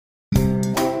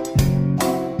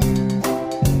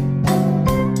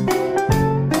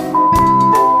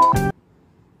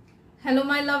Hello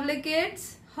my lovely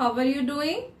kids, how are you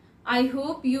doing? I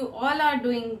hope you all are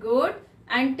doing good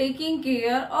and taking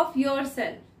care of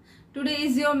yourself. Today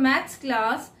is your maths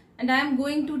class and I am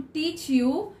going to teach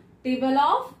you table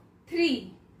of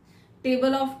 3.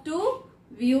 Table of 2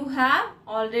 you have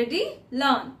already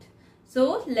learnt.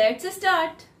 So let's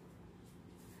start.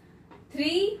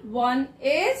 3, 1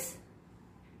 is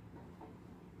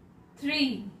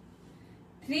 3.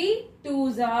 3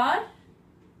 2s are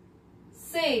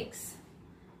 6.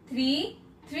 3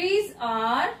 3s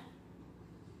are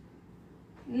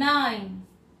 9.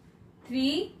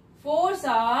 3 4s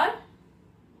are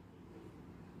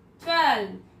 12.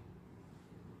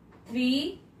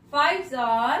 3 5s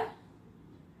are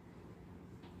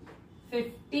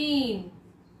 15.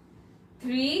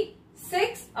 3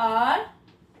 6 are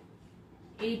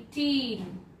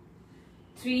 18.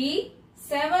 3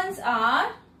 7s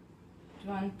are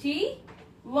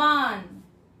 21.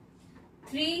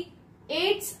 3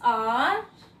 8s are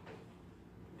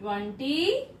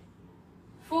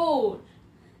 24.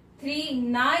 3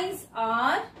 9s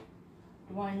are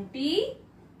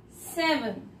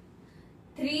 27.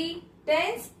 3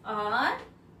 10s are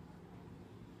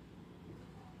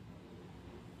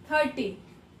 30.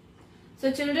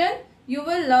 So children, you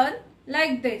will learn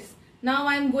like this. Now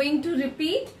I am going to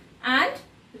repeat and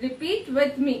repeat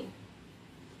with me.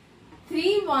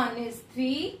 3 1 is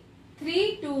 3.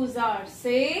 3 2s are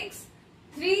 6.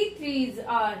 3 3s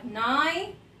are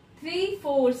 9. 3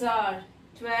 4s are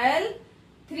 12.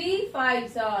 3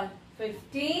 5s are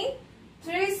 15.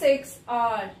 3 6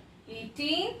 are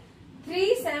 18.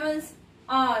 3 7s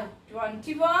are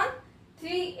 21.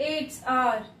 3 8s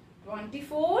are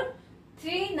 24.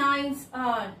 3 9s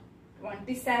are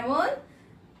 27.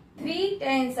 3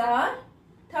 10s are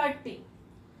 30.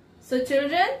 So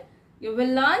children, you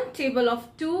will learn table of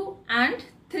 2 and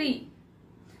 3.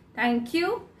 Thank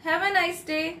you. Have a nice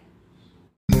day.